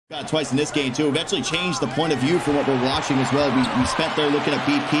Got twice in this game too. Eventually changed the point of view for what we're watching as well. We spent there looking at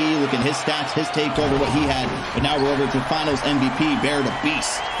BP, looking at his stats, his takeover, what he had, but now we're over to Finals MVP. Barrett a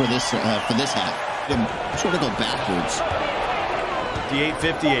beast for this half. Sort of go backwards.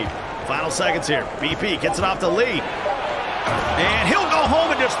 58-58. Final seconds here. BP gets it off to Lee, and he'll go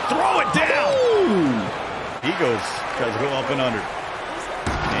home and just throw it down. Ooh. He tries to go up and under,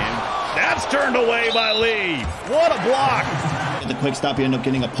 and that's turned away by Lee. What a block! The quick stop, you end up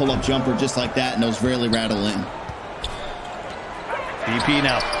getting a pull-up jumper just like that, and those rarely rattle in. BP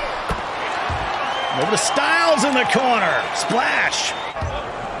now. Over to Styles in the corner. Splash.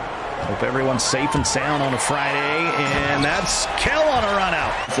 Hope everyone's safe and sound on a Friday, and that's Kel on a run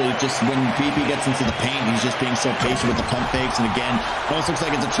out. So just when BP gets into the paint, he's just being so patient with the pump fakes, and again, almost looks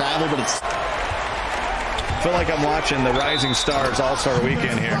like it's a travel, but it's... I feel like I'm watching the Rising Stars All-Star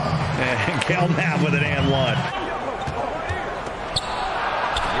Weekend here. And Kel Mapp with an and one.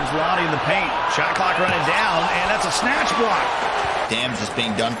 Here's Lonnie in the paint. Shot clock running down, and that's a snatch block. Damage is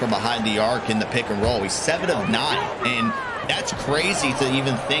being done from behind the arc in the pick and roll. He's 7 of 9, and that's crazy to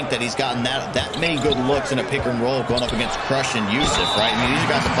even think that he's gotten that many good looks in a pick and roll going up against Crush and Yusuf, right? I mean, these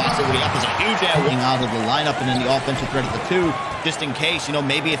guys, the box over the up is a huge out of the lineup, and then the offensive threat at the 2, just in case, you know,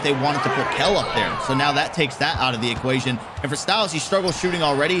 maybe if they wanted to put Kel up there. So now that takes that out of the equation. And for Styles, he struggles shooting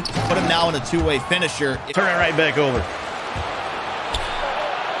already. Put him now in a two-way finisher. Turn it right back over.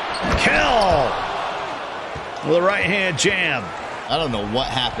 Kel with a right-hand jam. I don't know what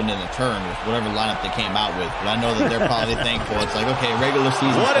happened in the turn with whatever lineup they came out with, but I know that they're probably thankful. It's like, okay, regular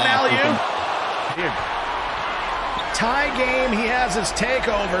season. What an alley-oop. Tie game, he has his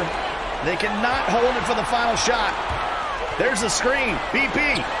takeover. They cannot hold it for the final shot. There's the screen. BP,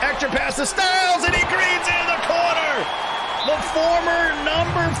 extra pass to Styles, and he greens in the corner. The former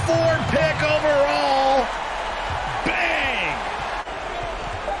number 4 pick overall. Bang!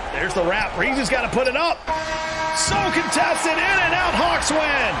 There's the wrap. Reese's got to put it up. So contested, in and out, Hawks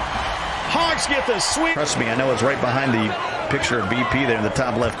win. Hawks get the sweep. Trust me, I know it's right behind the picture of BP there in the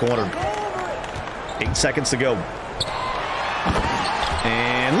top left corner. 8 seconds to go.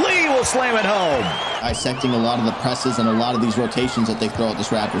 And Lee will slam it home. Dissecting a lot of the presses and a lot of these rotations that they throw at this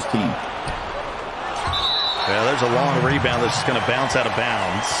Raptors team. Well, there's a long rebound that's just going to bounce out of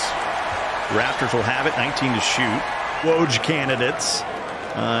bounds. Raptors will have it, 19 to shoot. Woj candidates.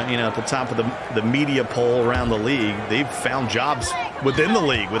 You know, at the top of the media poll around the league, they've found jobs within the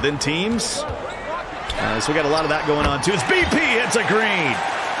league, within teams. So we got a lot of that going on too. It's BP hits a green.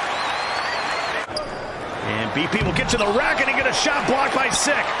 And BP will get to the rack and get a shot blocked by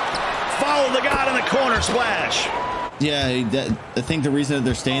Sick. Follow the guy in the corner, splash. Yeah, I think the reason that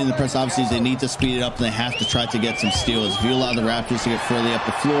they're staying in the press, obviously, is they need to speed it up and they have to try to get some steals. If you allow the Raptors to get further up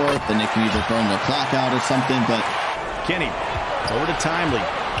the floor, then they can either burn their clock out or something, but... Kenny. Over to Timely.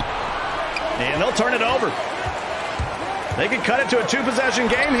 And they'll turn it over. They can cut it to a 2-possession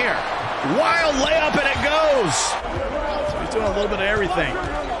game here. Wild layup, and it goes. So he's doing a little bit of everything.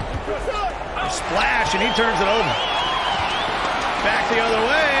 Splash, and he turns it over. Back the other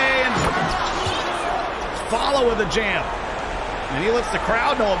way, and follow with the jam. And he lets the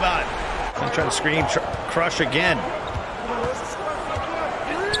crowd know about it. And try to screen Crush again.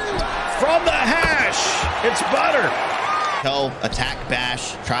 From the hash, it's Butter. Kel attack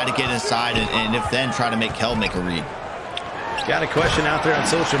bash, try to get inside, and if then try to make Kel make a read. Got a question out there on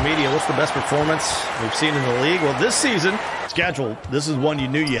social media. What's the best performance we've seen in the league? Well, this season, schedule, this is one you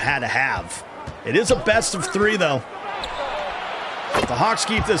knew you had to have. It is a best of 3, though. But the Hawks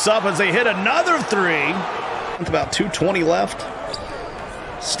keep this up as they hit another 3. With about 2:20 left.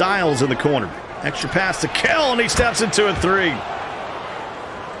 Styles in the corner. Extra pass to Kel, and he steps into a 3.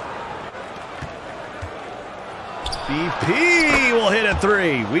 BP will hit a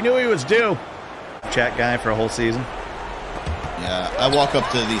 3. We knew he was due. Chat guy for a whole season. Yeah, I walk up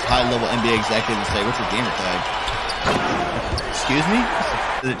to these high-level NBA executives and say, "What's your gamer tag?" Excuse me?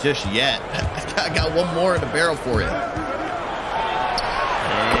 Is it just yet? I got one more in the barrel for you.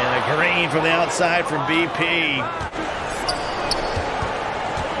 And a green from the outside from BP.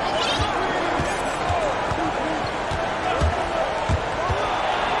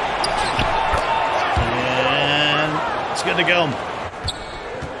 Good to go.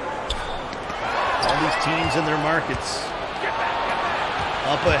 All these teams in their markets.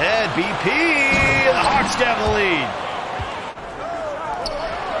 Up ahead, BP. The Hawks have the lead.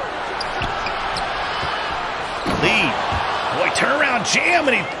 Lead. Boy, turnaround jam,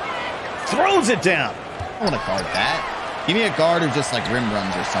 and he throws it down. I want to guard that. Give me a guard who just like rim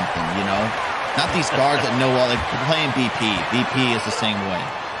runs or something, you know? Not these guards that know all, like playing BP. BP is the same way.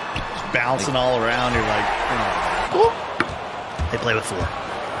 Just bouncing all around. You're like, you know. They play with 4.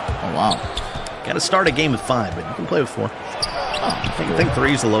 Oh, wow. Got to start a game with 5, but you can play with 4. I think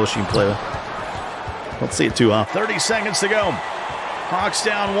 3 is the lowest you can play with. Don't see it too often. 30 seconds to go. Hawks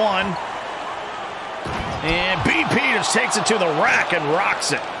down 1. And BP just takes it to the rack and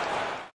rocks it.